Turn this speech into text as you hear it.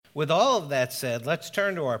With all of that said, let's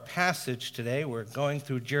turn to our passage today. We're going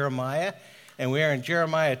through Jeremiah, and we are in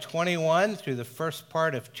Jeremiah 21 through the first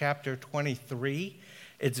part of chapter 23.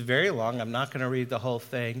 It's very long. I'm not going to read the whole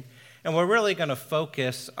thing. And we're really going to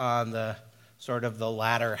focus on the sort of the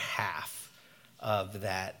latter half of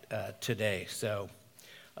that today. So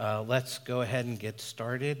let's go ahead and get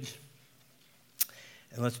started.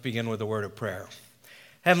 And let's begin with a word of prayer.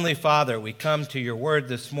 Heavenly Father, we come to your word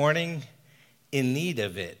this morning in need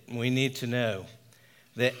of it. We need to know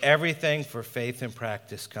that everything for faith and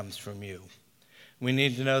practice comes from you. We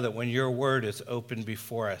need to know that when your word is open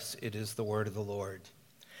before us, it is the word of the Lord.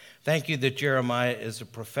 Thank you that Jeremiah is a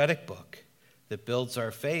prophetic book that builds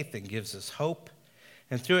our faith and gives us hope,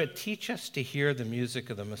 and through it teach us to hear the music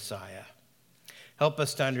of the Messiah. Help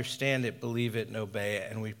us to understand it, believe it, and obey it.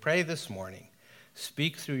 And we pray this morning,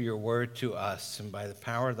 speak through your word to us, and by the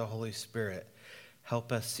power of the Holy Spirit,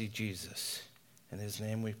 help us see Jesus. In his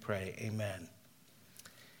name we pray, amen.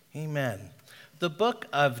 Amen. The book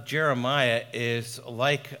of Jeremiah is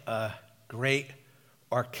like a great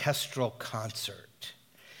orchestral concert.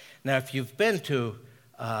 Now, if you've been to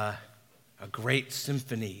a great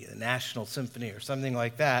symphony, a national symphony or something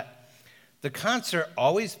like that, the concert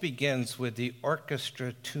always begins with the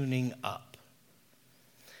orchestra tuning up.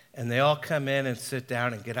 And they all come in and sit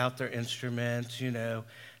down and get out their instruments, and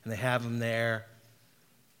they have them there.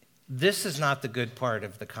 This is not the good part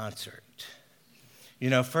of the concert.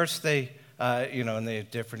 First they, and they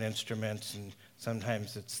have different instruments, and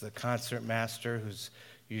sometimes it's the concert master who's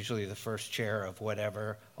usually the first chair of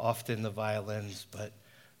whatever, often the violins, but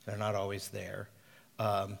they're not always there.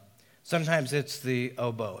 Sometimes it's the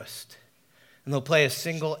oboist, and they'll play a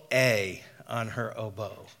single A on her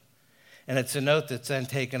oboe. And it's a note that's then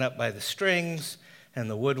taken up by the strings and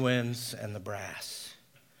the woodwinds and the brass.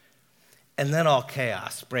 And then all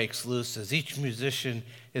chaos breaks loose as each musician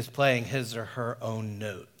is playing his or her own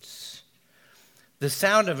notes. The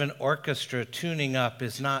sound of an orchestra tuning up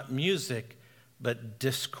is not music, but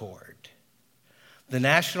discord. The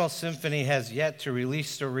National Symphony has yet to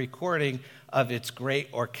release a recording of its great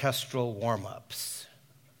orchestral warm-ups.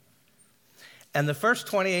 And the first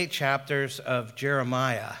 28 chapters of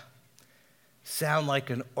Jeremiah sound like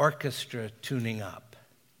an orchestra tuning up.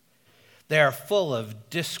 They are full of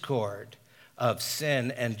discord, of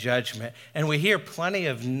sin and judgment. And we hear plenty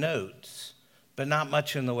of notes, but not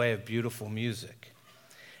much in the way of beautiful music.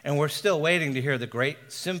 And we're still waiting to hear the great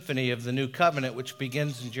symphony of the New Covenant, which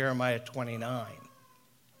begins in Jeremiah 29.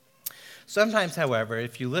 Sometimes, however,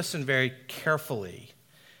 if you listen very carefully,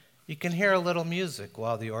 you can hear a little music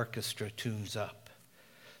while the orchestra tunes up.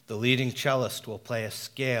 The leading cellist will play a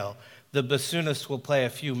scale. The bassoonist will play a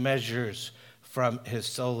few measures from his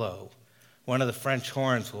solo. One of the French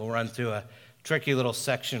horns will run through a tricky little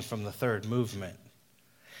section from the third movement.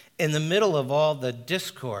 In the middle of all the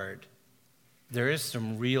discord, there is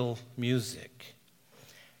some real music.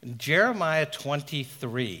 In Jeremiah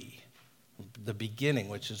 23, the beginning,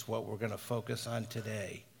 which is what we're going to focus on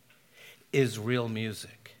today, is real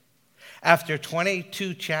music. After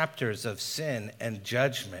 22 chapters of sin and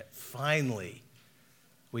judgment, finally,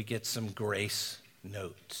 we get some grace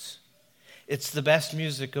notes. It's the best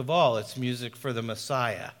music of all. It's music for the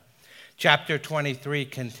Messiah. Chapter 23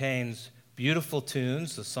 contains beautiful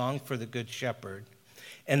tunes, a song for the Good Shepherd,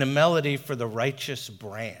 and a melody for the righteous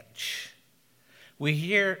branch. We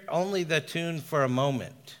hear only the tune for a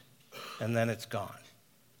moment, and then it's gone.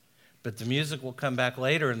 But the music will come back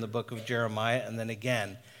later in the book of Jeremiah, and then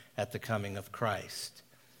again at the coming of Christ.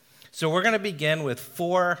 So we're going to begin with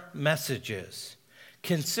 4 messages.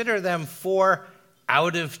 Consider them 4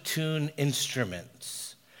 out-of-tune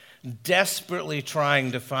instruments, desperately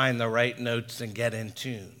trying to find the right notes and get in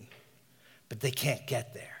tune, but they can't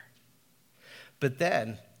get there. But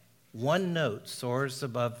then, one note soars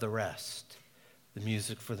above the rest, the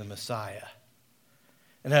music for the Messiah.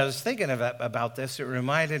 And I was thinking about this, it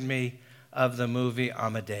reminded me of the movie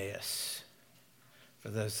Amadeus. For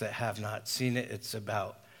those that have not seen it, it's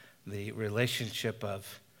about the relationship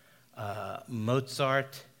of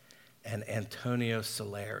Mozart and Antonio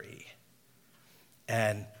Salieri.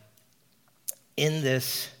 And in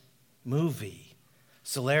this movie,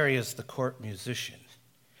 Salieri is the court musician,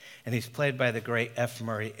 and he's played by the great F.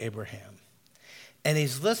 Murray Abraham. And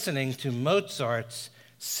he's listening to Mozart's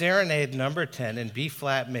Serenade No. 10 in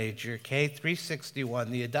B-flat major, K361,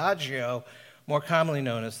 the Adagio, more commonly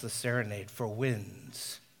known as the Serenade for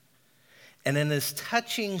Winds. And in this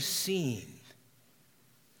touching scene,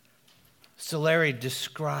 Salieri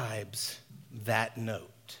describes that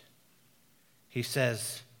note. He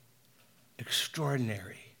says,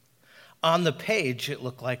 extraordinary. On the page, it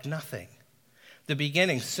looked like nothing. The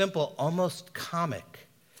beginning, simple, almost comic,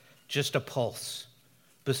 just a pulse.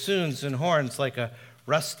 Bassoons and horns like a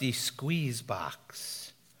rusty squeeze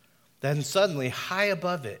box. Then suddenly, high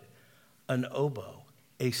above it, an oboe,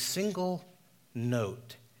 a single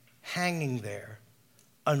note hanging there,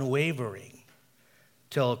 unwavering,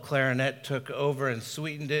 till a clarinet took over and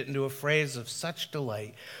sweetened it into a phrase of such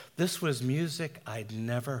delight. This was music I'd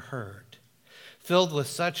never heard, filled with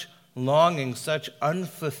such longing, such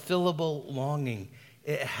unfulfillable longing.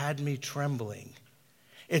 It had me trembling.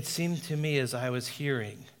 It seemed to me as I was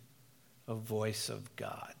hearing a voice of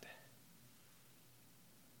God.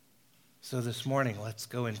 So this morning, let's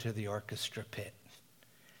go into the orchestra pit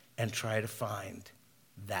and try to find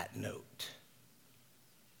that note.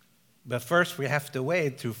 But first, we have to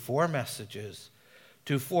wade through 4 messages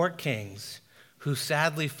to 4 kings who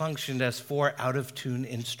sadly functioned as 4 out-of-tune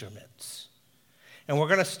instruments. And we're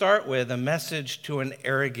going to start with a message to an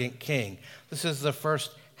arrogant king. This is the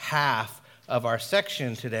first half of our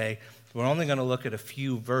section today. We're only going to look at a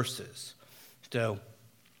few verses. So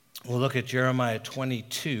we'll look at Jeremiah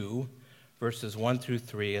 22, verses 1 through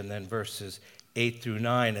 3, and then verses 8 through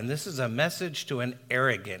 9. And this is a message to an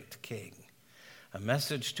arrogant king. A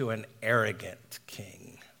message to an arrogant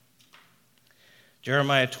king.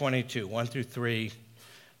 Jeremiah 22, 1 through 3.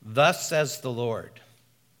 Thus says the Lord,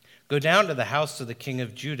 go down to the house of the king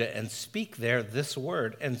of Judah and speak there this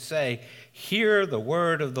word and say, hear the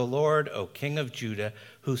word of the Lord, O king of Judah,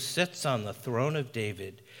 who sits on the throne of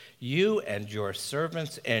David, you and your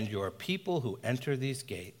servants and your people who enter these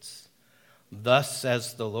gates. Thus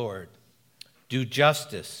says the Lord, do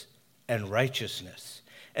justice and righteousness,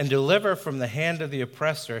 and deliver from the hand of the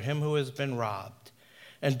oppressor him who has been robbed,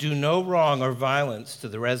 and do no wrong or violence to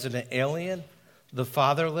the resident alien, the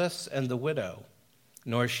fatherless, and the widow,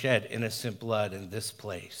 nor shed innocent blood in this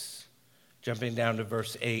place. Jumping down to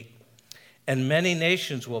verse 8. And many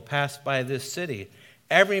nations will pass by this city.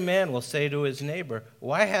 Every man will say to his neighbor,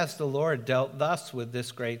 why has the Lord dealt thus with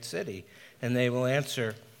this great city? And they will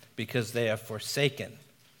answer, because they have forsaken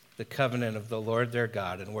the covenant of the Lord their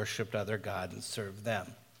God and worshipped other gods and served them.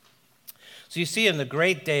 So you see, in the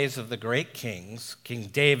great days of the great kings, King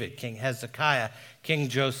David, King Hezekiah, King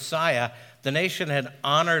Josiah, the nation had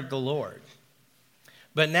honored the Lord.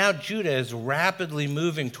 But now Judah is rapidly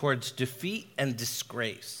moving towards defeat and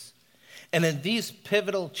disgrace. And in these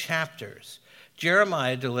pivotal chapters,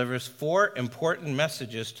 Jeremiah delivers 4 important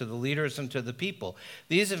messages to the leaders and to the people.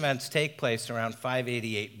 These events take place around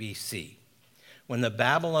 588 BC, when the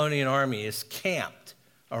Babylonian army is camped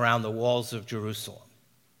around the walls of Jerusalem.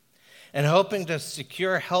 And hoping to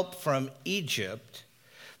secure help from Egypt,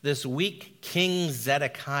 this weak King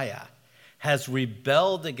Zedekiah has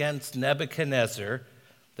rebelled against Nebuchadnezzar,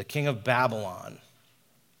 the king of Babylon.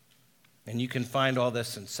 And you can find all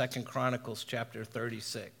this in 2 Chronicles chapter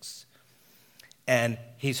 36. And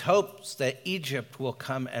he hopes that Egypt will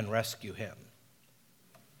come and rescue him.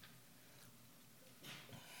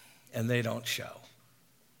 And they don't show.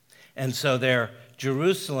 And so there,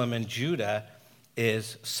 Jerusalem and Judah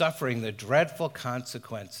is suffering the dreadful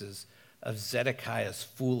consequences of Zedekiah's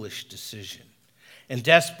foolish decision. In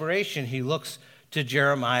desperation, he looks to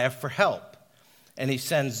Jeremiah for help. And he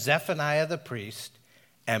sends Zephaniah the priest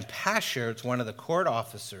and Pashur, it's one of the court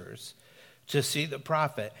officers, to see the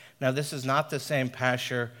prophet. Now, this is not the same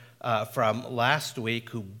Pashur from last week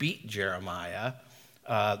who beat Jeremiah.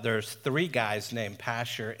 There's 3 guys named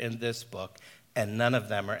Pashur in this book, and none of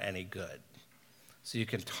them are any good. So you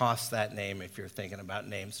can toss that name if you're thinking about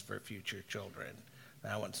names for future children.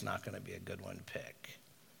 That one's not going to be a good one to pick.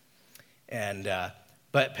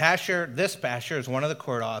 But Pashur, this Pashur is one of the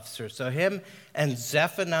court officers. So him and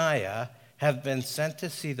Zephaniah have been sent to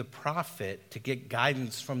see the prophet to get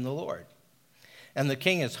guidance from the Lord. And the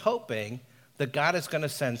king is hoping that God is going to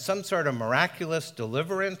send some sort of miraculous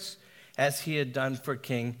deliverance as he had done for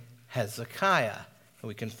King Hezekiah. And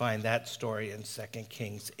we can find that story in 2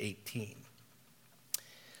 Kings 18.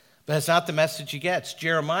 But that's not the message he gets.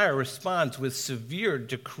 Jeremiah responds with severe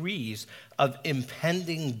decrees of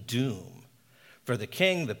impending doom for the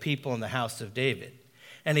king, the people, and the house of David.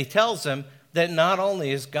 And he tells them that not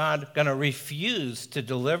only is God going to refuse to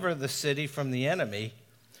deliver the city from the enemy,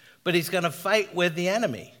 but he's going to fight with the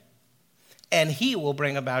enemy. And he will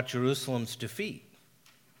bring about Jerusalem's defeat.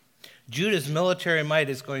 Judah's military might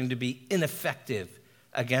is going to be ineffective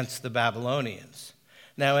against the Babylonians.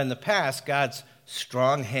 Now, in the past, God's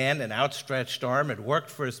strong hand and outstretched arm had worked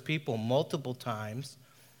for his people multiple times,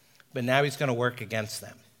 but now he's going to work against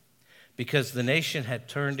them. because the nation had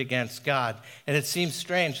turned against God. And it seems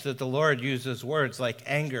strange that the Lord uses words like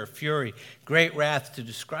anger, fury, great wrath to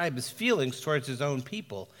describe his feelings towards his own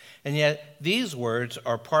people. And yet these words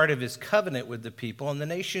are part of his covenant with the people, and the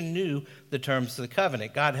nation knew the terms of the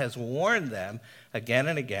covenant. God has warned them again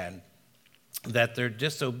and again that their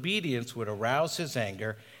disobedience would arouse his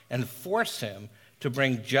anger and force him to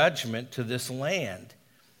bring judgment to this land.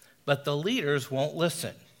 But the leaders won't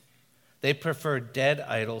listen. They preferred dead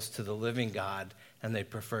idols to the living God, and they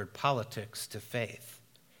preferred politics to faith.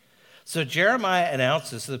 So Jeremiah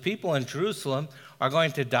announces the people in Jerusalem are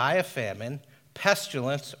going to die of famine,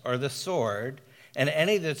 pestilence, or the sword, and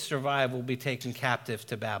any that survive will be taken captive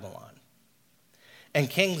to Babylon. And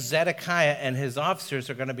King Zedekiah and his officers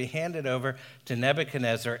are going to be handed over to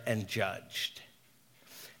Nebuchadnezzar and judged.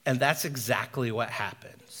 And that's exactly what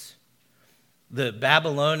happens. The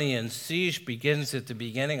Babylonian siege begins at the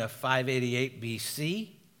beginning of 588 BC,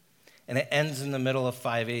 and it ends in the middle of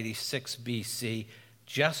 586 BC,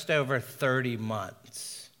 just over 30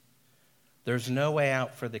 months. There's no way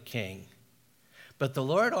out for the king. But the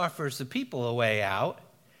Lord offers the people a way out.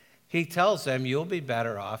 He tells them, you'll be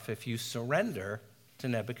better off if you surrender to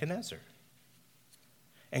Nebuchadnezzar.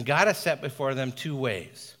 And God has set before them two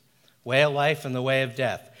ways, way of life and the way of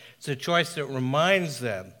death. It's a choice that reminds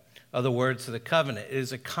them of the words of the covenant. It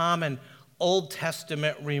is a common Old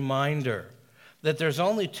Testament reminder that there's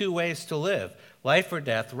only two ways to live, life or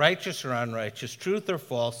death, righteous or unrighteous, truth or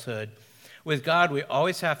falsehood. With God, we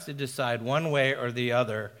always have to decide one way or the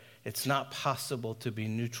other. It's not possible to be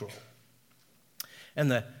neutral. And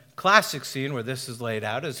the classic scene where this is laid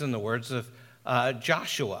out is in the words of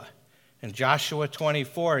Joshua. In Joshua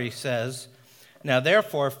 24, he says, "Now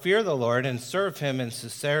therefore fear the Lord and serve him in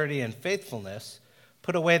sincerity and faithfulness.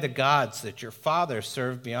 Put away the gods that your fathers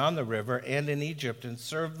served beyond the river and in Egypt, and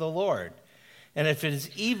serve the Lord. And if it is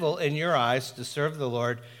evil in your eyes to serve the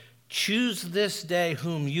Lord, choose this day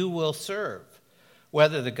whom you will serve,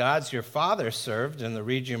 whether the gods your fathers served in the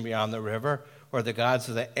region beyond the river, or the gods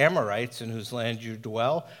of the Amorites in whose land you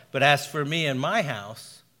dwell. But as for me and my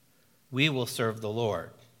house, we will serve the Lord."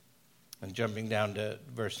 And jumping down to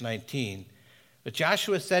verse 19, "But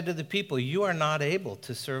Joshua said to the people, you are not able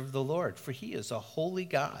to serve the Lord, for he is a holy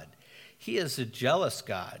God. He is a jealous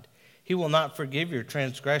God. He will not forgive your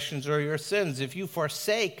transgressions or your sins. If you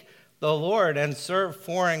forsake the Lord and serve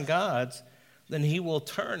foreign gods, then he will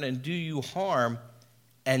turn and do you harm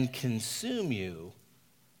and consume you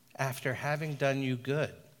after having done you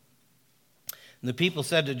good." And the people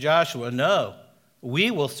said to Joshua, "No, we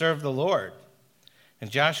will serve the Lord." And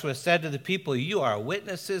Joshua said to the people, "You are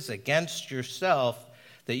witnesses against yourself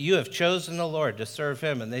that you have chosen the Lord to serve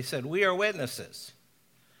him." And they said, "We are witnesses.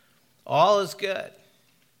 All is good."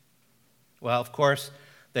 Well, of course,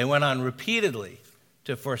 they went on repeatedly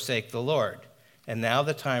to forsake the Lord. And now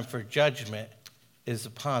the time for judgment is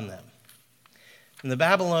upon them. And the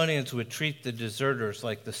Babylonians would treat the deserters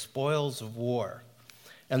like the spoils of war.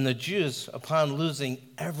 And the Jews, upon losing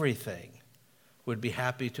everything, would be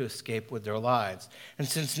happy to escape with their lives. And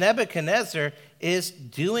since Nebuchadnezzar is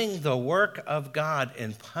doing the work of God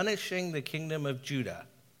in punishing the kingdom of Judah,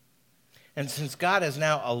 and since God is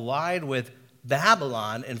now allied with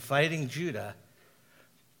Babylon in fighting Judah,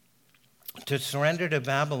 to surrender to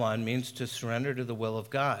Babylon means to surrender to the will of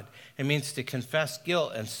God. It means to confess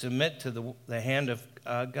guilt and submit to the hand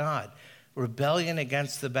of God. Rebellion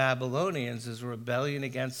against the Babylonians is rebellion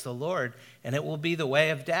against the Lord, and it will be the way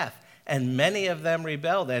of death. And many of them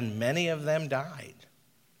rebelled, and many of them died.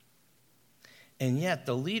 And yet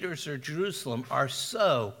the leaders of Jerusalem are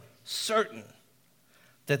so certain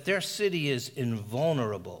that their city is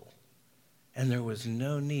invulnerable, and there was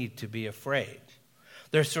no need to be afraid.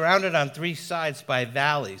 They're surrounded on three sides by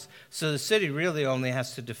valleys, so the city really only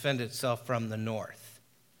has to defend itself from the north.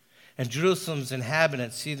 And Jerusalem's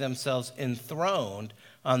inhabitants see themselves enthroned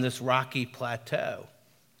on this rocky plateau.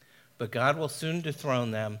 But God will soon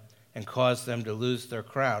dethrone them and cause them to lose their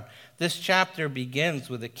crown. This chapter begins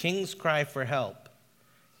with a king's cry for help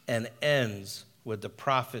and ends with the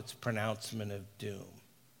prophet's pronouncement of doom.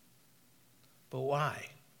 But why?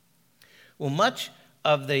 Well, much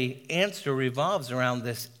of the answer revolves around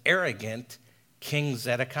this arrogant King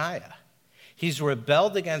Zedekiah. He's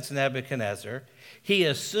rebelled against Nebuchadnezzar. He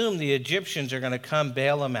assumed the Egyptians are going to come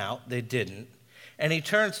bail him out. They didn't. And he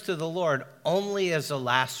turns to the Lord only as a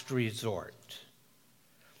last resort.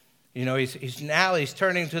 You know, he's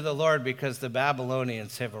turning to the Lord because the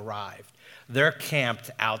Babylonians have arrived. They're camped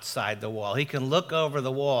outside the wall. He can look over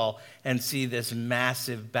the wall and see this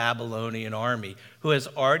massive Babylonian army who has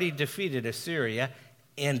already defeated Assyria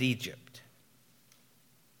and Egypt.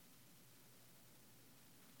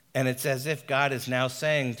 And it's as if God is now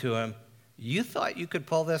saying to him, you thought you could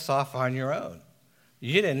pull this off on your own.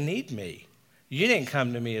 You didn't need me. You didn't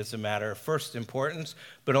come to me as a matter of first importance,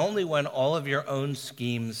 but only when all of your own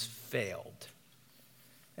schemes failed.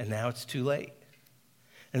 And now it's too late.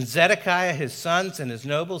 And Zedekiah, his sons, and his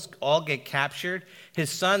nobles all get captured. His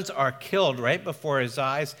sons are killed right before his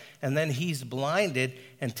eyes, and then he's blinded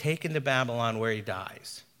and taken to Babylon where he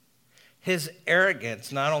dies. His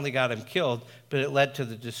arrogance not only got him killed, but it led to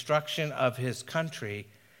the destruction of his country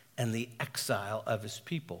and the exile of his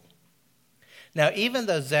people. Now, even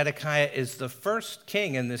though Zedekiah is the first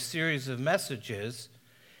king in this series of messages,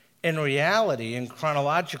 in reality, in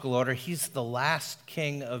chronological order, he's the last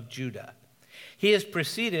king of Judah. He is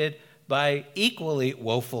preceded by equally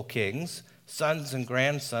woeful kings, sons and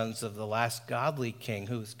grandsons of the last godly king,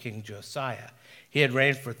 who was King Josiah. He had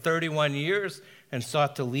reigned for 31 years and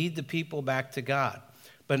sought to lead the people back to God,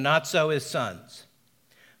 but not so his sons.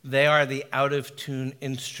 They are the out-of-tune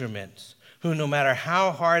instruments who, no matter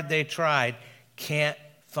how hard they tried, can't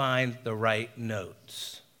find the right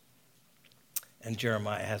notes. And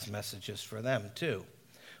Jeremiah has messages for them too.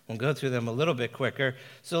 We'll go through them a little bit quicker.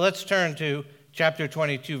 So let's turn to chapter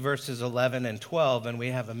 22, verses 11 and 12, and we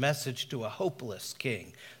have a message to a hopeless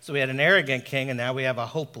king. So we had an arrogant king, and now we have a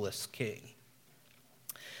hopeless king.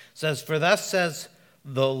 It says, "For thus says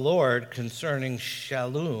the Lord concerning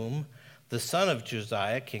Shallum, the son of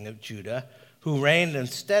Josiah, king of Judah, who reigned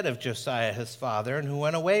instead of Josiah his father, and who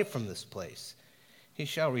went away from this place. He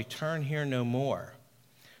shall return here no more.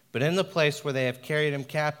 But in the place where they have carried him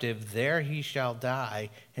captive, there he shall die,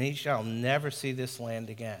 and he shall never see this land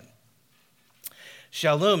again."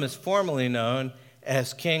 Shallum is formerly known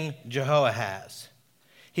as King Jehoahaz.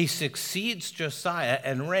 He succeeds Josiah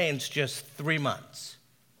and reigns just 3 months.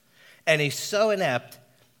 And he's so inept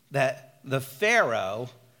that the Pharaoh,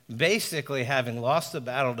 basically having lost the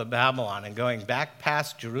battle to Babylon and going back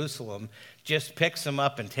past Jerusalem, just picks him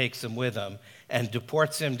up and takes him with him and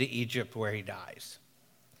deports him to Egypt, where he dies.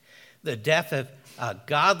 The death of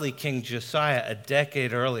godly King Josiah a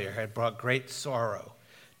decade earlier had brought great sorrow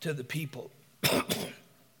to the people.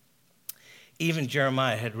 Even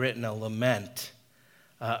Jeremiah had written a lament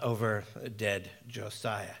over dead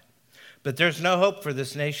Josiah. But there's no hope for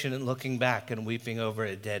this nation in looking back and weeping over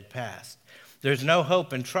a dead past. There's no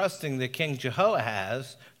hope in trusting that King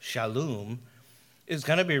Jehoahaz, Shallum, is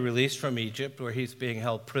going to be released from Egypt, where he's being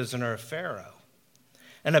held prisoner of Pharaoh.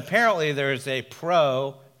 And apparently there's a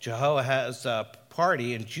pro-Jehoahaz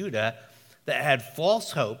party in Judah that had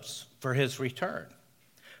false hopes for his return.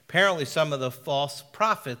 Apparently some of the false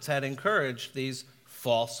prophets had encouraged these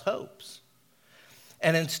false hopes.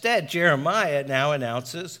 And instead, Jeremiah now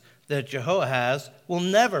announces that Jehoahaz will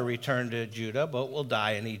never return to Judah, but will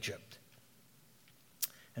die in Egypt.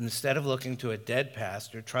 And instead of looking to a dead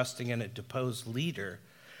past or trusting in a deposed leader,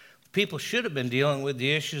 people should have been dealing with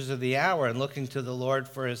the issues of the hour and looking to the Lord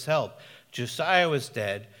for his help. Josiah was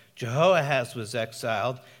dead. Jehoahaz was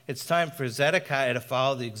exiled. It's time for Zedekiah to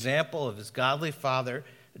follow the example of his godly father,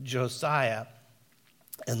 Josiah,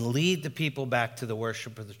 and lead the people back to the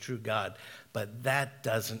worship of the true God. But that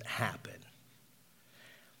doesn't happen.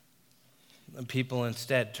 The people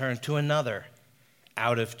instead turn to another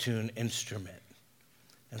out-of-tune instrument.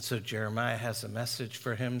 And so Jeremiah has a message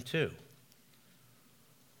for him too.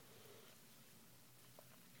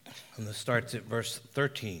 And this starts at verse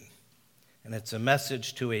 13. And it's a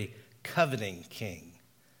message to a coveting king.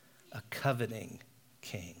 A coveting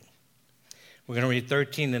king. We're going to read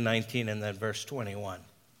 13 to 19 and then verse 21.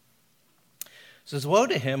 It says, "Woe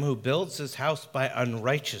to him who builds his house by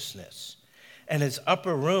unrighteousness and his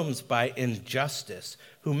upper rooms by injustice,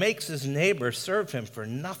 who makes his neighbor serve him for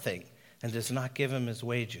nothing and does not give him his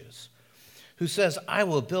wages, who says, I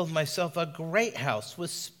will build myself a great house with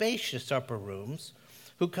spacious upper rooms,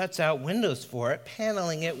 who cuts out windows for it,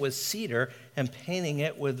 paneling it with cedar and painting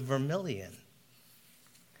it with vermilion.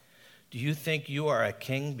 Do you think you are a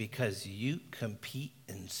king because you compete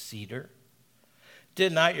in cedar?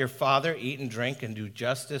 Did not your father eat and drink and do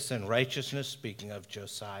justice and righteousness?" Speaking of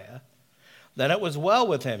Josiah. "Then it was well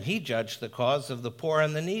with him. He judged the cause of the poor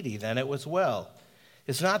and the needy. Then it was well.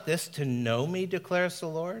 Is not this to know me, declares the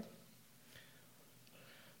Lord?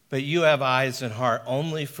 But you have eyes and heart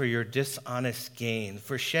only for your dishonest gain,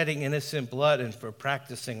 for shedding innocent blood and for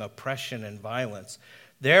practicing oppression and violence.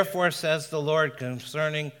 Therefore, says the Lord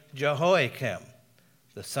concerning Jehoiakim,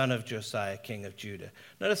 the son of Josiah, king of Judah."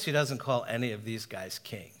 Notice he doesn't call any of these guys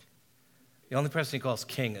king. The only person he calls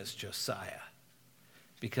king is Josiah,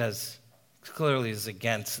 because clearly is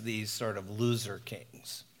against these sort of loser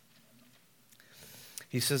kings.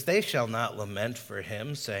 He says, they shall not lament for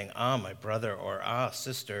him, saying, ah, my brother, or ah,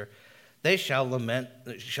 sister. They shall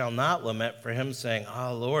not lament for him, saying,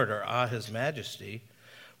 ah, Lord, or ah, his majesty.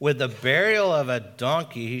 With the burial of a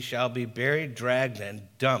donkey he shall be buried, dragged, and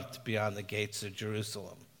dumped beyond the gates of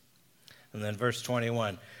Jerusalem. And then verse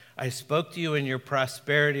 21, I spoke to you in your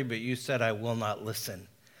prosperity, but you said, I will not listen.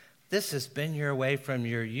 This has been your way from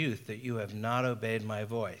your youth, that you have not obeyed my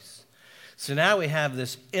voice. So now we have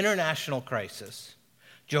this international crisis.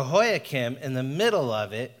 Jehoiakim, in the middle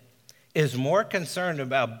of it, is more concerned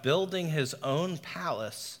about building his own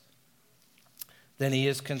palace than he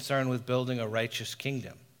is concerned with building a righteous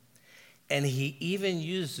kingdom. And he even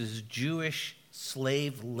uses Jewish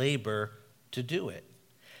slave labor to do it.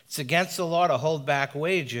 It's against the law to hold back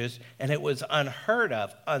wages, and it was unheard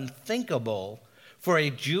of, unthinkable for a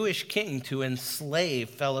Jewish king to enslave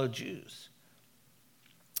fellow Jews.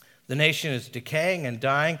 The nation is decaying and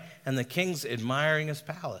dying, and the king's admiring his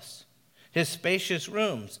palace, his spacious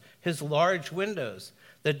rooms, his large windows,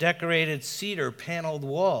 the decorated cedar paneled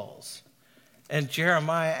walls. And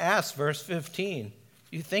Jeremiah asks, verse 15,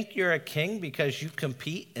 you think you're a king because you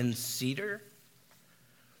compete in cedar?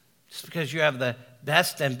 Just because you have the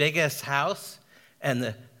best and biggest house and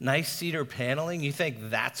the nice cedar paneling, you think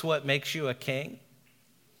that's what makes you a king?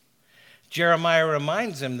 Jeremiah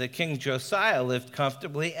reminds him that King Josiah lived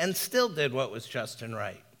comfortably and still did what was just and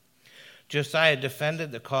right. Josiah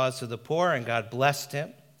defended the cause of the poor, and God blessed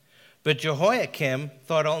him. But Jehoiakim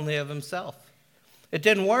thought only of himself. It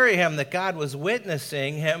didn't worry him that God was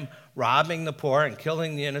witnessing him robbing the poor and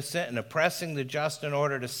killing the innocent and oppressing the just in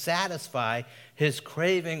order to satisfy his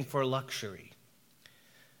craving for luxury.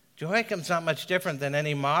 Jehoiakim's not much different than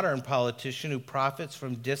any modern politician who profits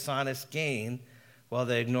from dishonest gain while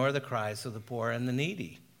they ignore the cries of the poor and the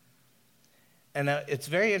needy. And it's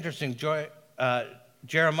very interesting.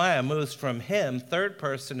 Jeremiah moves from him, third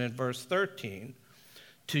person in verse 13,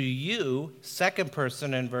 to you, second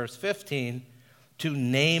person in verse 15, to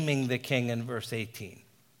naming the king in verse 18.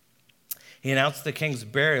 He announced the king's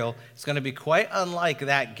burial is going to be quite unlike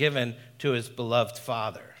that given to his beloved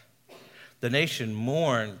father. The nation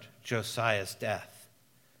mourned Josiah's death.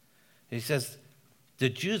 He says the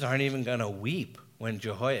Jews aren't even going to weep when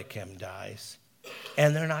Jehoiakim dies,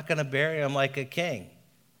 and they're not going to bury him like a king.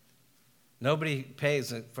 Nobody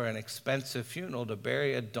pays for an expensive funeral to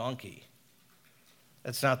bury a donkey.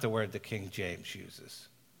 That's not the word that King James uses.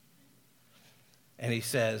 And he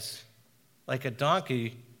says, like a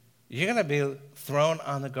donkey, you're going to be thrown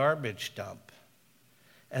on the garbage dump,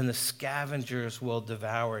 and the scavengers will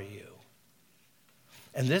devour you.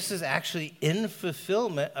 And this is actually in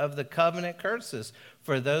fulfillment of the covenant curses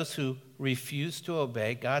for those who refuse to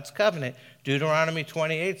obey God's covenant. Deuteronomy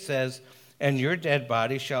 28 says, and your dead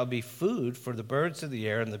body shall be food for the birds of the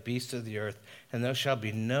air and the beasts of the earth, and there shall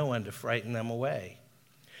be no one to frighten them away.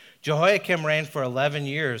 Jehoiakim reigned for 11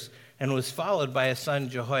 years and was followed by his son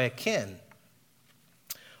Jehoiakim,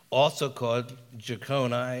 also called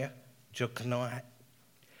Jeconiah.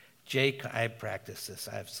 I practiced this,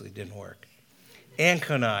 obviously didn't work. And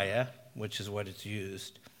Coniah, which is what it's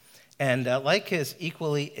used. And like his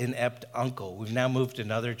equally inept uncle, we've now moved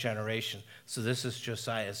another generation. So this is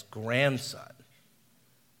Josiah's grandson.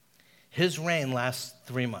 His reign lasts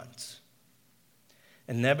 3 months.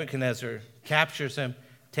 And Nebuchadnezzar captures him,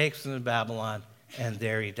 takes him to Babylon, and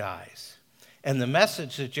there he dies. And the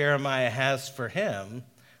message that Jeremiah has for him,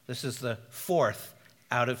 this is the fourth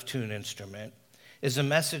out-of-tune instrument, is a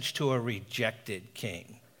message to a rejected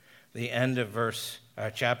king. The end of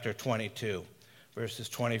chapter 22, verses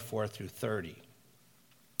 24 through 30.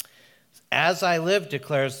 As I live,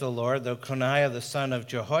 declares the Lord, though Coniah the son of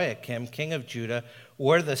Jehoiakim, king of Judah,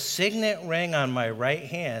 wore the signet ring on my right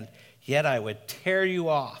hand, yet I would tear you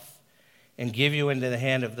off and give you into the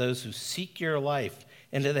hand of those who seek your life,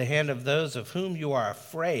 into the hand of those of whom you are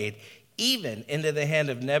afraid, even into the hand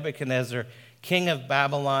of Nebuchadnezzar, king of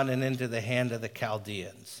Babylon, and into the hand of the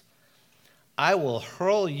Chaldeans. I will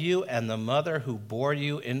hurl you and the mother who bore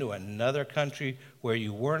you into another country where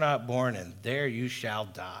you were not born, and there you shall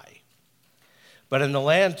die. But in the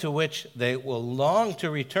land to which they will long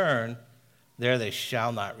to return, there they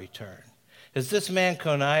shall not return. Is this man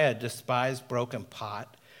Coniah a despised broken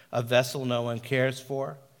pot, a vessel no one cares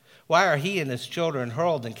for? Why are he and his children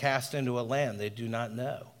hurled and cast into a land they do not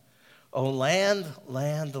know? O land,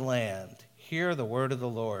 land, land, hear the word of the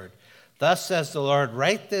Lord. Thus says the Lord,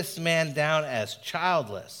 write this man down as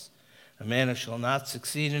childless, a man who shall not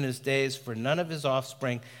succeed in his days, for none of his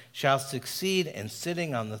offspring shall succeed in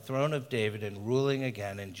sitting on the throne of David and ruling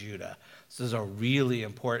again in Judah. This is a really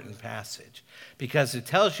important passage because it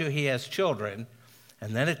tells you he has children,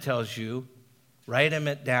 and then it tells you write him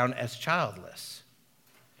it down as childless.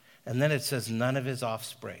 And then it says none of his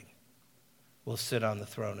offspring will sit on the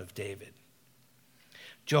throne of David.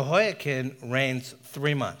 Jehoiakim reigns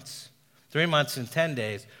 3 months, 3 months and 10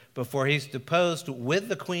 days before he's deposed with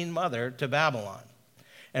the queen mother to Babylon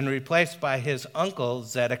and replaced by his uncle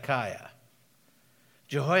Zedekiah.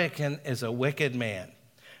 Jehoiakim is a wicked man.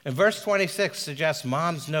 And verse 26 suggests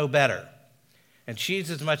moms know better, and she's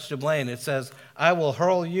as much to blame. It says, I will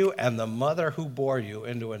hurl you and the mother who bore you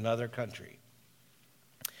into another country.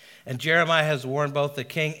 And Jeremiah has warned both the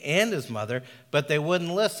king and his mother, but they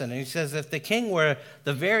wouldn't listen. And he says if the king were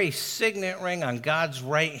the very signet ring on God's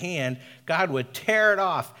right hand, God would tear it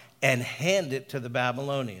off and hand it to the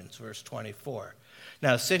Babylonians, verse 24.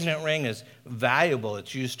 Now, a signet ring is valuable.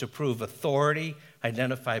 It's used to prove authority,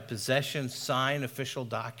 identify possessions, sign official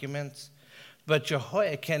documents. But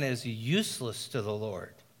Jehoiakim is useless to the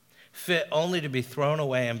Lord, fit only to be thrown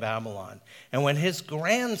away in Babylon. And when his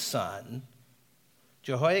grandson,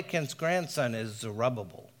 Jehoiakim's grandson is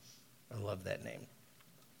Zerubbabel. I love that name.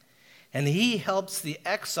 And he helps the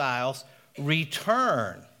exiles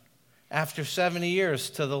return after 70 years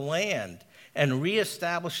to the land and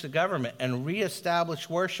reestablish the government and reestablish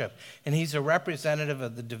worship. And he's a representative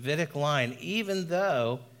of the Davidic line, even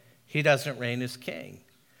though he doesn't reign as king.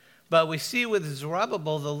 But we see with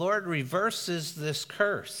Zerubbabel, the Lord reverses this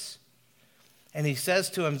curse. And he says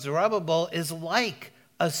to him, Zerubbabel is like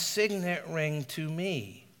a signet ring to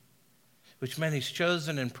me, which meant he's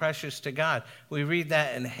chosen and precious to God. We read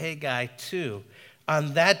that in Haggai 2.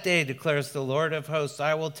 On that day, declares the Lord of hosts,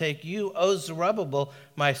 I will take you, O Zerubbabel,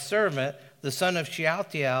 my servant, the son of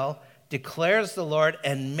Shealtiel, declares the Lord,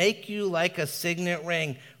 and make you like a signet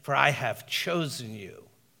ring, for I have chosen you,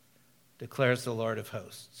 declares the Lord of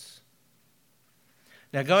hosts.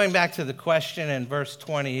 Now, going back to the question in verse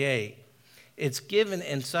 28, it's given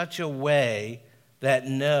in such a way that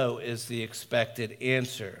no is the expected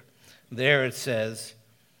answer. There it says,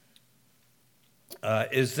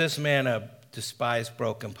 is this man a despised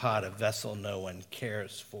broken pot, a vessel no one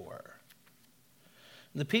cares for?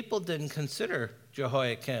 The people didn't consider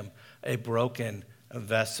Jehoiakim a broken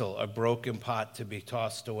vessel, a broken pot to be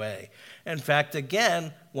tossed away. In fact,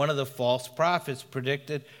 again, one of the false prophets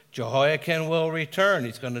predicted Jehoiakim will return.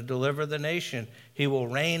 He's going to deliver the nation. He will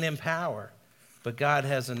reign in power. But God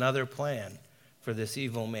has another plan for this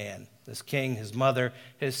evil man. This king, his mother,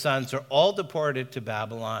 his sons are all deported to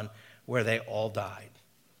Babylon, where they all died.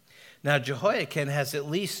 Now, Jehoiakim has at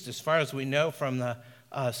least, as far as we know from the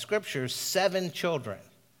scriptures, 7 children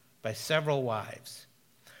by several wives.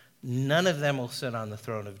 None of them will sit on the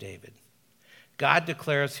throne of David. God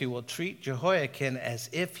declares he will treat Jehoiakim as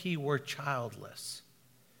if he were childless.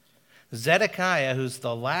 Zedekiah, who's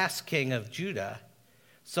the last king of Judah,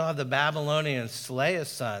 saw the Babylonians slay his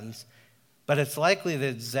sons, but it's likely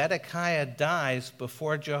that Zedekiah dies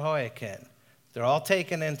before Jehoiakim. They're all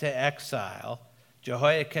taken into exile.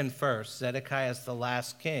 Jehoiakim first. Zedekiah is the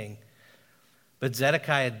last king. But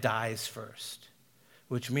Zedekiah dies first,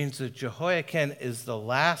 which means that Jehoiakim is the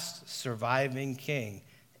last surviving king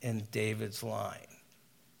in David's line.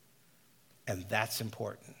 And that's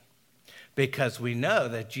important because we know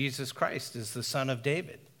that Jesus Christ is the son of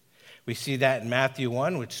David. We see that in Matthew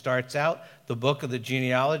 1, which starts out the book of the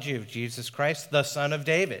genealogy of Jesus Christ, the son of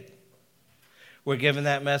David. We're given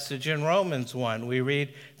that message in Romans 1. We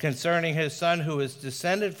read concerning his son who is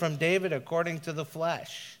descended from David according to the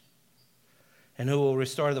flesh, and who will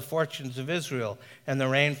restore the fortunes of Israel and the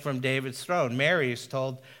reign from David's throne. Mary is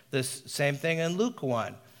told this same thing in Luke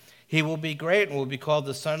 1. He will be great and will be called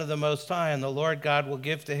the Son of the Most High, and the Lord God will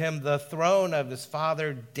give to him the throne of his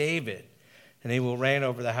father David, and he will reign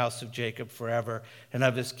over the house of Jacob forever, and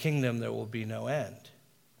of his kingdom there will be no end.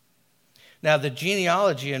 Now, the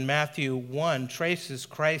genealogy in Matthew 1 traces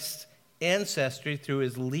Christ's ancestry through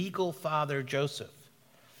his legal father, Joseph.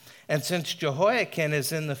 And since Jehoiakim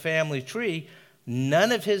is in the family tree,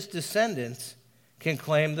 none of his descendants can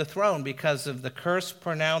claim the throne because of the curse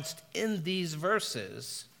pronounced in these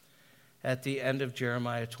verses at the end of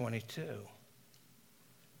Jeremiah 22.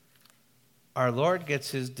 Our Lord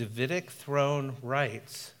gets his Davidic throne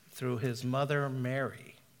rights through his mother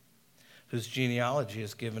Mary, whose genealogy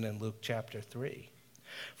is given in Luke chapter 3.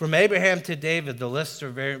 From Abraham to David, the lists are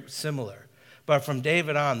very similar, but from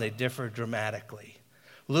David on, they differ dramatically.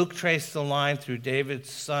 Luke traced the line through David's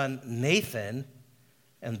son Nathan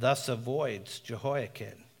and thus avoids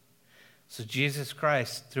Jehoiakim. So Jesus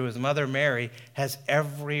Christ, through his mother Mary, has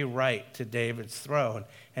every right to David's throne,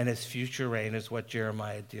 and his future reign is what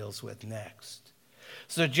Jeremiah deals with next.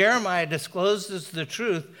 So Jeremiah discloses the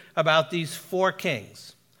truth about these 4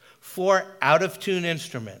 kings, 4 out-of-tune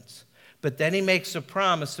instruments, But then he makes a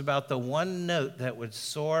promise about the one note that would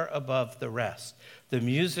soar above the rest, the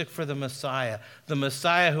music for the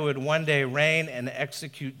Messiah who would one day reign and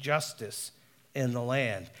execute justice in the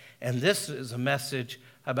land. And this is a message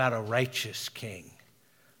about a righteous king,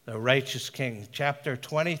 the righteous king. Chapter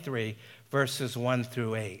 23, verses 1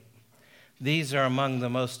 through 8. These are among the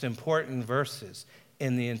most important verses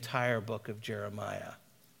in the entire book of Jeremiah.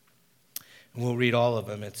 And we'll read all of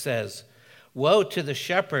them. It says, "Woe to the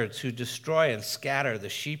shepherds who destroy and scatter the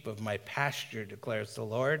sheep of my pasture, declares the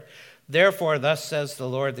Lord. Therefore, thus says the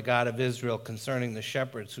Lord, the God of Israel, concerning the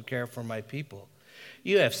shepherds who care for my people.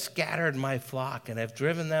 You have scattered my flock and have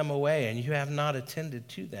driven them away, and you have not attended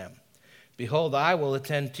to them. Behold, I will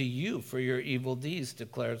attend to you for your evil deeds,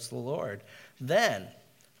 declares the Lord. Then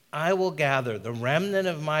I will gather the remnant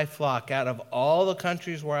of my flock out of all the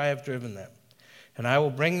countries where I have driven them, and I will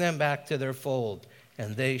bring them back to their fold,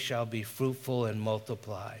 and they shall be fruitful and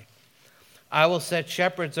multiply. I will set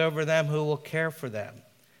shepherds over them who will care for them,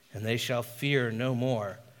 and they shall fear no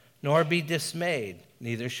more, nor be dismayed,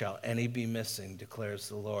 neither shall any be missing, declares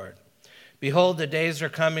the Lord. Behold, the days are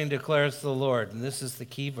coming, declares the Lord," and this is the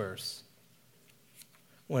key verse,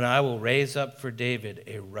 "when I will raise up for David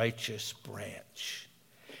a righteous branch.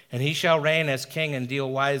 And he shall reign as king and deal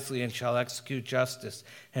wisely and shall execute justice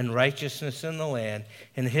and righteousness in the land.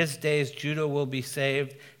 In his days Judah will be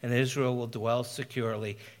saved and Israel will dwell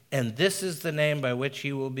securely. And this is the name by which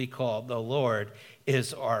he will be called. The Lord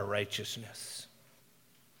is our righteousness."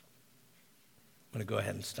 I'm going to go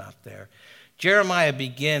ahead and stop there. Jeremiah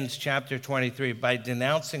begins chapter 23 by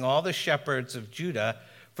denouncing all the shepherds of Judah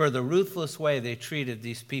for the ruthless way they treated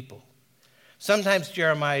these people. Sometimes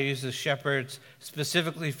Jeremiah uses shepherds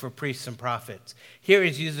specifically for priests and prophets. Here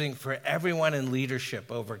he's using for everyone in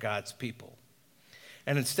leadership over God's people.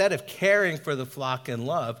 And instead of caring for the flock in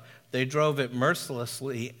love, they drove it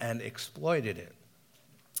mercilessly and exploited it.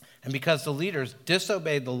 And because the leaders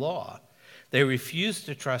disobeyed the law, they refused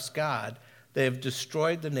to trust God, they have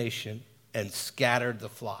destroyed the nation and scattered the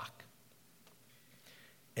flock.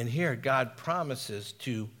 And here God promises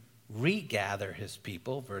to regather his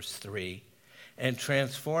people, verse 3, and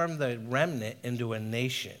transform the remnant into a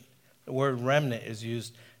nation. The word remnant is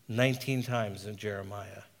used 19 times in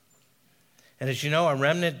Jeremiah. And as you know, a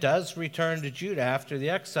remnant does return to Judah after the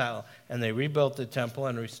exile, and they rebuilt the temple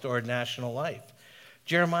and restored national life.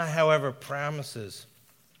 Jeremiah, however, promises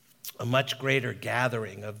a much greater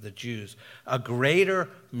gathering of the Jews, a greater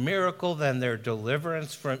miracle than their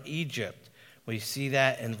deliverance from Egypt. We see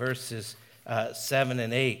that in verses 7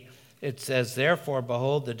 and 8. It says, "Therefore,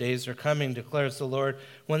 behold, the days are coming, declares the Lord,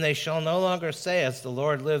 when they shall no longer say, as the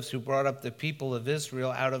Lord lives, who brought up the people of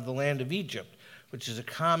Israel out of the land of Egypt," which is a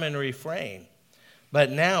common refrain. But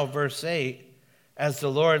now, verse 8, "As the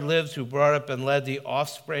Lord lives, who brought up and led the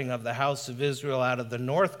offspring of the house of Israel out of the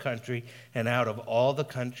north country and out of all the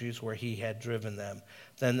countries where he had driven them,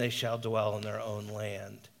 then they shall dwell in their own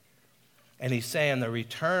land." And he's saying the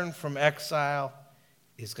return from exile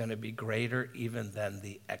is going to be greater even than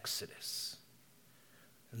the Exodus.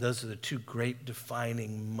 And those are the two great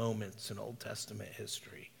defining moments in Old Testament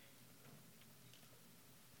history.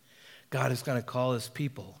 God is going to call his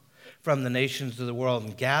people from the nations of the world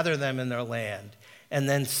and gather them in their land and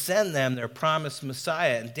then send them their promised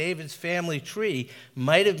Messiah. And David's family tree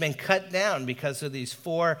might have been cut down because of these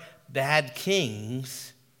 4 bad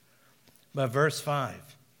kings. But verse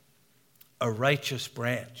 5, "A righteous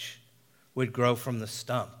branch would grow from the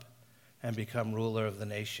stump and become ruler of the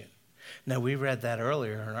nation." Now, we read that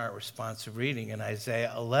earlier in our responsive reading in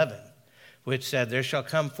Isaiah 11, which said, "There shall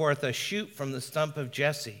come forth a shoot from the stump of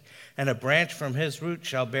Jesse, and a branch from his root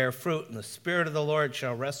shall bear fruit, and the Spirit of the Lord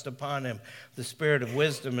shall rest upon him, the Spirit of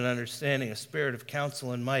wisdom and understanding, a Spirit of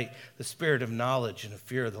counsel and might, the Spirit of knowledge and the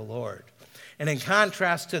fear of the Lord." And in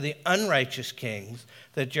contrast to the unrighteous kings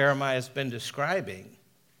that Jeremiah has been describing,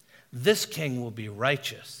 this king will be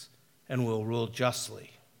righteous and will rule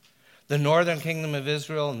justly. The northern kingdom of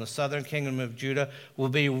Israel and the southern kingdom of Judah will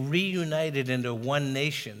be reunited into one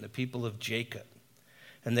nation, the people of Jacob.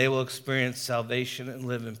 And they will experience salvation and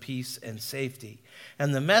live in peace and safety.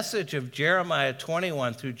 And the message of Jeremiah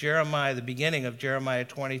 21 through Jeremiah, the beginning of Jeremiah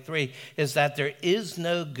 23, is that there is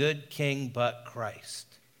no good king but Christ.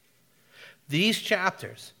 These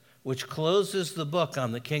chapters, which closes the book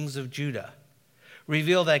on the kings of Judah,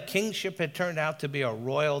 reveal that kingship had turned out to be a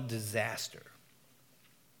royal disaster.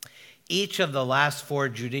 Each of the last 4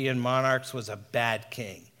 Judean monarchs was a bad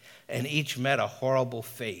king, and each met a horrible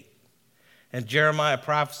fate. And Jeremiah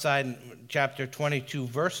prophesied in chapter 22,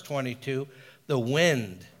 verse 22, "The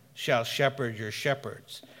wind shall shepherd your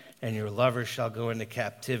shepherds, and your lovers shall go into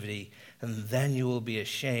captivity, and then you will be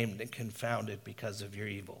ashamed and confounded because of your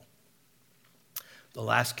evil. The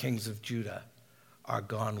last kings of Judah are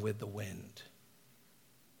gone with the wind.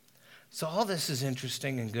 So all this is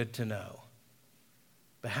interesting and good to know.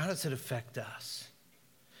 But how does it affect us?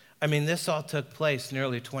 I mean, this all took place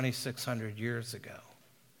nearly 2,600 years ago.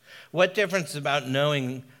 What difference about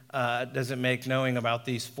does it make knowing about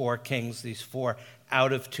these four kings, these four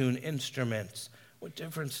out-of-tune instruments? What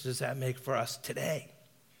difference does that make for us today,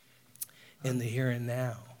 in the here and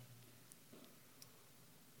now?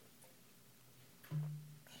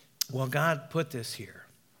 Well, God put this here.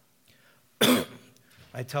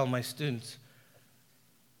 I tell my students,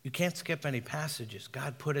 you can't skip any passages.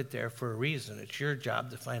 God put it there for a reason. It's your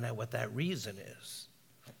job to find out what that reason is.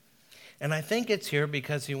 And I think it's here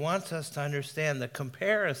because he wants us to understand the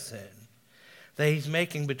comparison that he's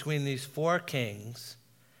making between these four kings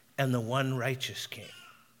and the one righteous king.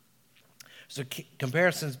 So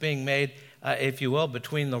comparisons being made, if you will,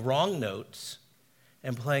 between the wrong notes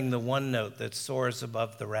and playing the one note that soars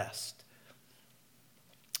above the rest.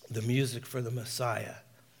 The music for the Messiah,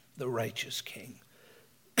 the righteous king.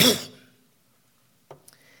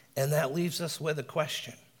 And that leaves us with a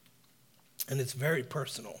question, and it's very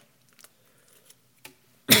personal.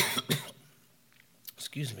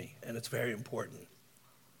 Excuse me, and it's very important.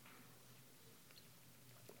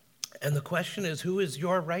 And the question is, who is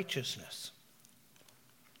your righteousness?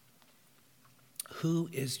 Who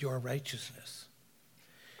is your righteousness?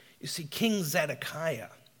 You see, King Zedekiah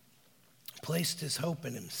placed his hope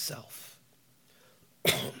in himself,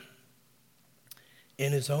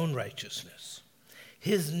 in his own righteousness.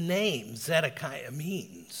 His name, Zedekiah,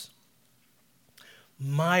 means,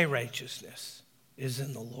 my righteousness is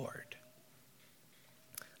in the Lord.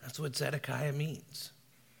 That's what Zedekiah means.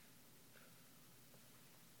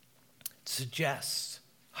 It suggests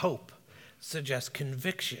hope, suggests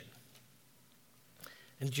conviction.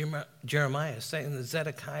 And Jeremiah is saying that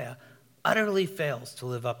Zedekiah utterly fails to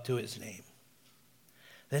live up to his name.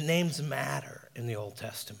 That names matter in the Old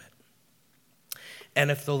Testament. And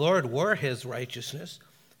if the Lord were his righteousness,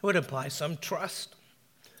 it would imply some trust.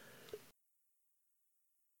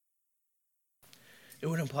 It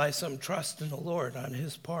would imply some trust in the Lord on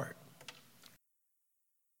his part.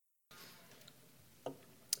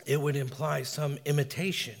 It would imply some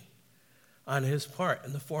imitation on his part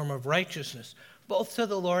in the form of righteousness, both to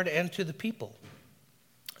the Lord and to the people.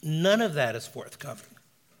 None of that is forthcoming.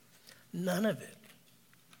 None of it.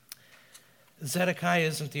 Zedekiah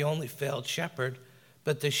isn't the only failed shepherd,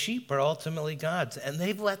 but the sheep are ultimately God's, and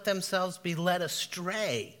they've let themselves be led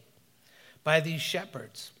astray by these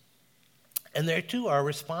shepherds. And they too are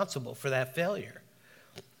responsible for that failure.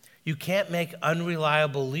 You can't make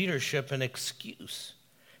unreliable leadership an excuse.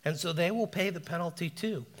 And so they will pay the penalty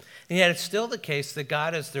too. And yet it's still the case that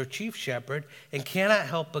God is their chief shepherd and cannot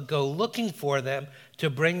help but go looking for them to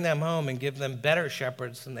bring them home and give them better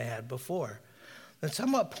shepherds than they had before. And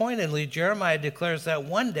somewhat pointedly, Jeremiah declares that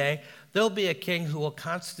one day there'll be a king who will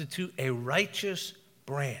constitute a righteous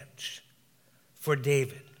branch for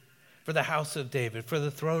David, for the house of David, for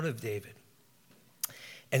the throne of David.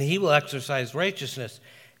 And he will exercise righteousness.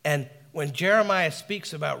 And when Jeremiah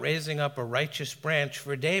speaks about raising up a righteous branch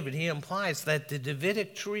for David, he implies that the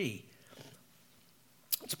Davidic tree,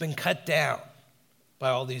 it's been cut down by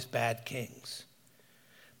all these bad kings,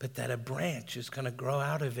 but that a branch is going to grow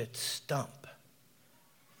out of its stump.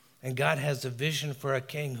 And God has a vision for a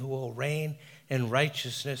king who will reign in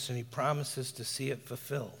righteousness, and he promises to see it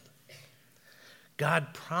fulfilled.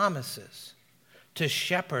 God promises to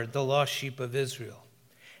shepherd the lost sheep of Israel.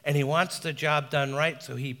 And he wants the job done right,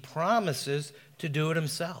 so he promises to do it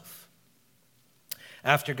himself.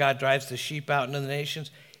 After God drives the sheep out into the nations,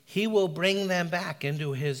 he will bring them back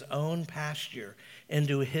into his own pasture,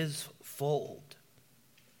 into his fold.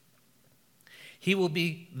 He will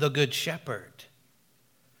be the good shepherd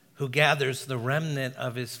who gathers the remnant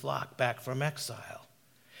of his flock back from exile.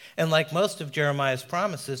 And like most of Jeremiah's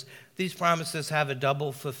promises, these promises have a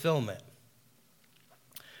double fulfillment.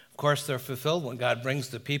 Of course, they're fulfilled when God brings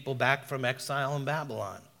the people back from exile in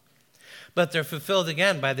Babylon. But they're fulfilled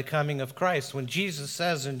again by the coming of Christ, when Jesus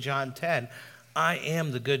says in John 10, I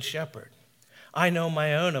am the good shepherd. I know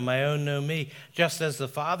my own, and my own know me, just as the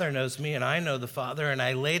Father knows me, and I know the Father, and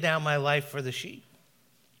I lay down my life for the sheep.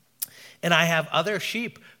 And I have other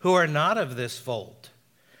sheep who are not of this fold.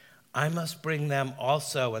 I must bring them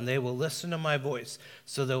also, and they will listen to my voice,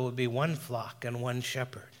 so there will be one flock and one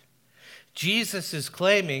shepherd. Jesus is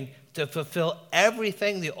claiming to fulfill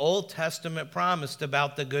everything the Old Testament promised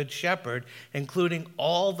about the Good Shepherd, including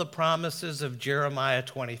all the promises of Jeremiah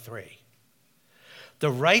 23.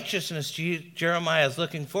 The righteousness Jeremiah is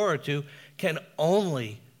looking forward to can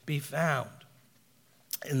only be found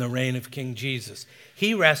in the reign of King Jesus.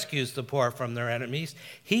 He rescues the poor from their enemies.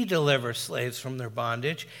 He delivers slaves from their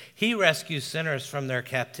bondage. He rescues sinners from their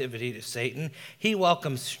captivity to Satan. He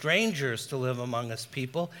welcomes strangers to live among his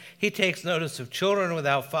people. He takes notice of children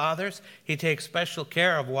without fathers. He takes special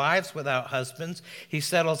care of wives without husbands. He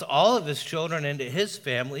settles all of his children into his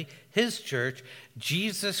family, his church.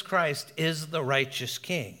 Jesus Christ is the righteous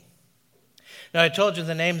king. Now, I told you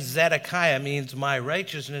the name Zedekiah means my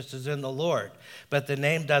righteousness is in the Lord, but the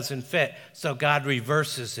name doesn't fit, so God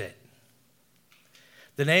reverses it.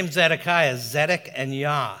 The name Zedekiah is Zedek and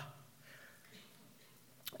Yah,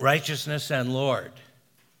 righteousness and Lord.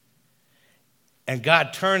 And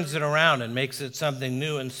God turns it around and makes it something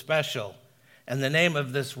new and special. And the name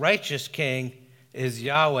of this righteous king is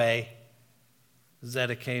Yahweh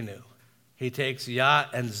Zedekenu. He takes Yah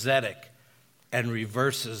and Zedek and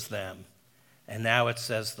reverses them. And now it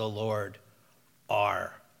says the Lord,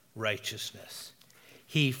 our righteousness.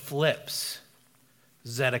 He flips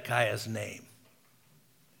Zedekiah's name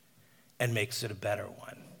and makes it a better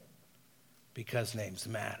one because names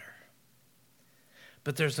matter.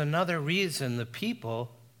 But there's another reason the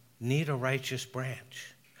people need a righteous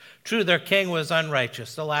branch. True, their king was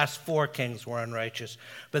unrighteous. The last 4 kings were unrighteous.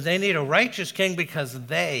 But they need a righteous king because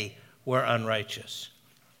they were unrighteous.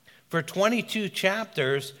 For 22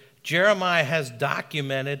 chapters, Jeremiah has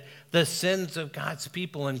documented the sins of God's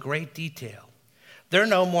people in great detail. They're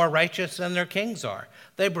no more righteous than their kings are.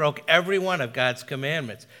 They broke every one of God's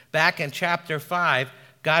commandments. Back in chapter 5,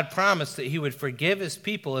 God promised that he would forgive his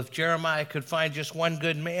people if Jeremiah could find just one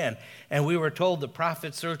good man. And we were told the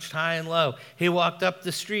prophet searched high and low. He walked up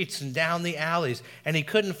the streets and down the alleys, and he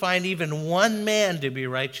couldn't find even one man to be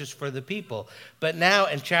righteous for the people. But now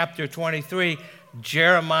in chapter 23,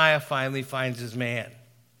 Jeremiah finally finds his man.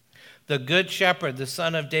 The good shepherd, the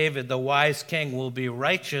son of David, the wise king, will be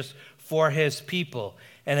righteous for his people.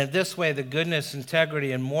 And in this way, the goodness,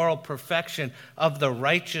 integrity, and moral perfection of the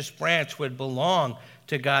righteous branch would belong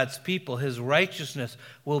to God's people. His righteousness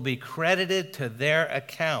will be credited to their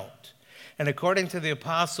account. And according to the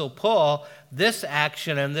Apostle Paul, this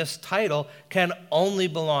action and this title can only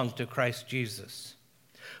belong to Christ Jesus.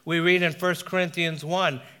 We read in 1 Corinthians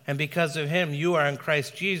 1, and because of him you are in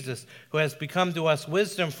Christ Jesus, who has become to us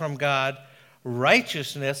wisdom from God,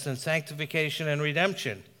 righteousness and sanctification and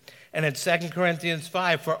redemption. And in 2 Corinthians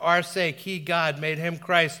 5, for our sake he, God, made him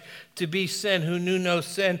Christ to be sin who knew no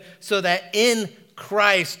sin, so that in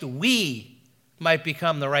Christ we might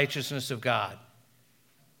become the righteousness of God.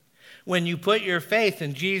 When you put your faith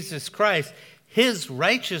in Jesus Christ, his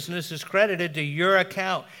righteousness is credited to your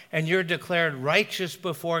account, and you're declared righteous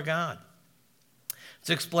before God. It's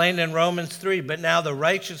explained in Romans 3, but now the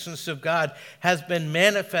righteousness of God has been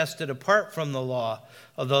manifested apart from the law,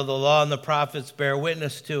 although the law and the prophets bear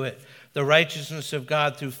witness to it. The righteousness of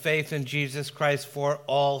God through faith in Jesus Christ for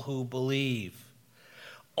all who believe.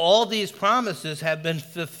 All these promises have been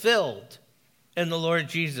fulfilled in the Lord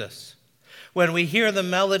Jesus. When we hear the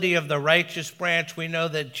melody of the righteous branch, we know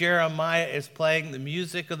that Jeremiah is playing the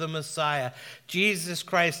music of the Messiah. Jesus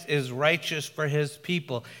Christ is righteous for his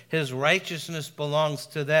people. His righteousness belongs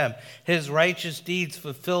to them. His righteous deeds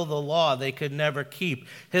fulfill the law they could never keep.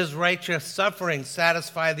 His righteous sufferings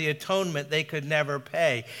satisfy the atonement they could never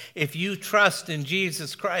pay. If you trust in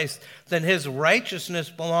Jesus Christ, then his righteousness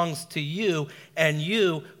belongs to you, and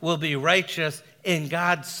you will be righteous in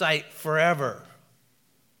God's sight forever.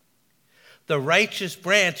 The righteous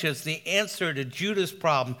branch is the answer to Judah's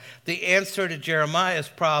problem, the answer to Jeremiah's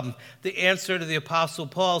problem, the answer to the Apostle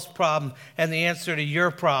Paul's problem, and the answer to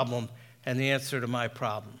your problem, and the answer to my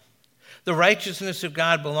problem. The righteousness of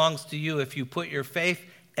God belongs to you if you put your faith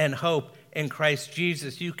and hope in Christ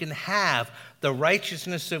Jesus. You can have the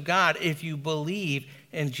righteousness of God if you believe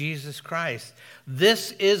in Jesus Christ.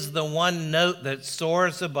 This is the one note that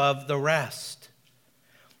soars above the rest.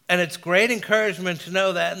 And it's great encouragement to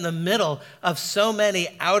know that in the middle of so many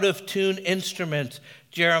out-of-tune instruments,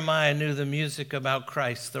 Jeremiah knew the music about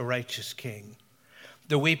Christ, the righteous king.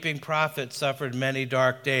 The weeping prophet suffered many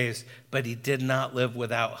dark days, but he did not live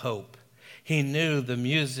without hope. He knew the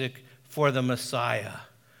music for the Messiah.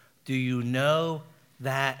 Do you know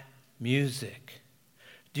that music?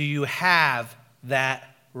 Do you have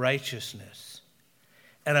that righteousness?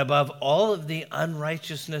 And above all of the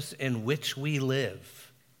unrighteousness in which we live,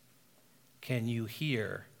 can you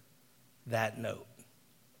hear that note?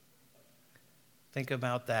 Think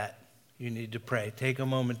about that. You need to pray. Take a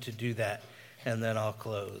moment to do that, and then I'll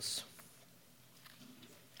close.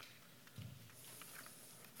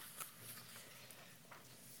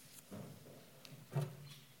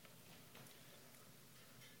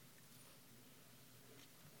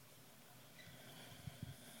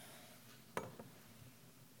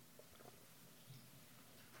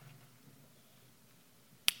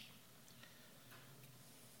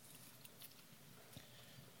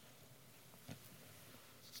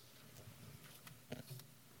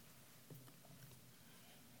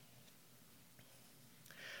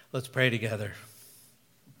 Let's pray together.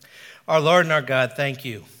 Our Lord and our God, thank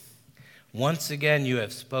you. Once again, you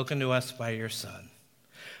have spoken to us by your Son.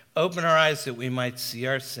 Open our eyes that we might see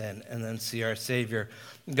our sin and then see our Savior.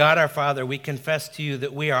 God, our Father, we confess to you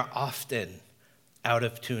that we are often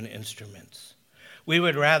out-of-tune instruments. We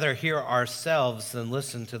would rather hear ourselves than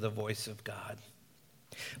listen to the voice of God.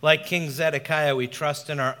 Like King Zedekiah, we trust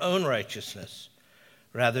in our own righteousness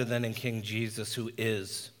rather than in King Jesus, who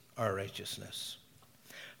is our righteousness.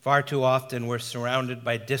 Far too often we're surrounded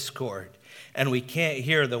by discord, and we can't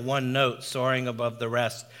hear the one note soaring above the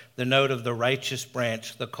rest, the note of the righteous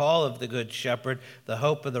branch, the call of the good shepherd, the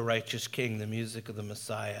hope of the righteous king, the music of the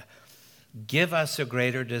Messiah. Give us a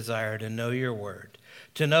greater desire to know your word,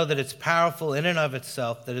 to know that it's powerful in and of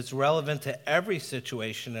itself, that it's relevant to every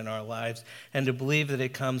situation in our lives, and to believe that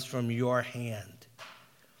it comes from your hand.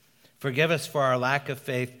 Forgive us for our lack of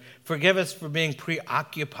faith. Forgive us for being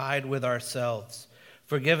preoccupied with ourselves.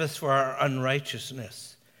 Forgive us for our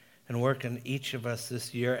unrighteousness, and work in each of us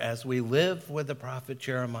this year as we live with the prophet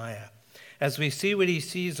Jeremiah. As we see what he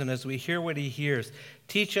sees and as we hear what he hears,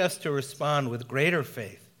 teach us to respond with greater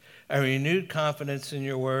faith, a renewed confidence in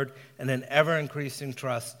your word, and an ever-increasing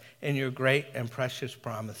trust in your great and precious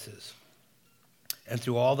promises. And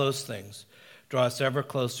through all those things, draw us ever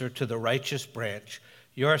closer to the righteous branch,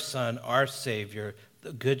 your Son, our Savior,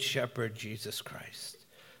 the Good Shepherd, Jesus Christ,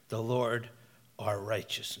 the Lord, our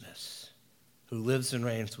righteousness, who lives and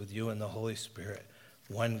reigns with you in the Holy Spirit,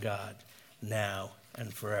 one God, now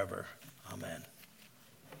and forever. Amen.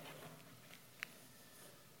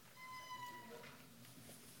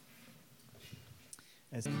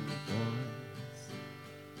 As the voice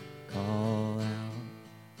call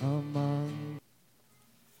out among.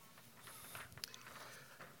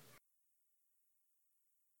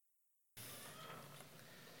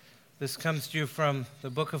 This comes to you from the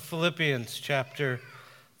book of Philippians, chapter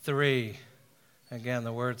 3. Again,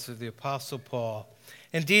 the words of the Apostle Paul.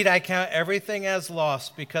 Indeed, I count everything as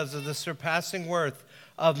lost because of the surpassing worth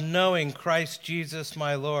of knowing Christ Jesus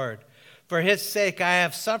my Lord. For his sake I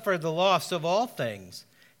have suffered the loss of all things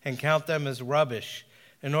and count them as rubbish,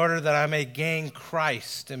 in order that I may gain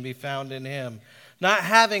Christ and be found in him, not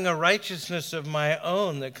having a righteousness of my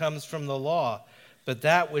own that comes from the law, but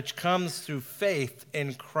that which comes through faith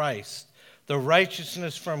in Christ, the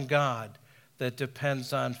righteousness from God that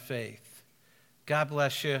depends on faith. God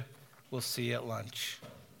bless you. We'll see you at lunch.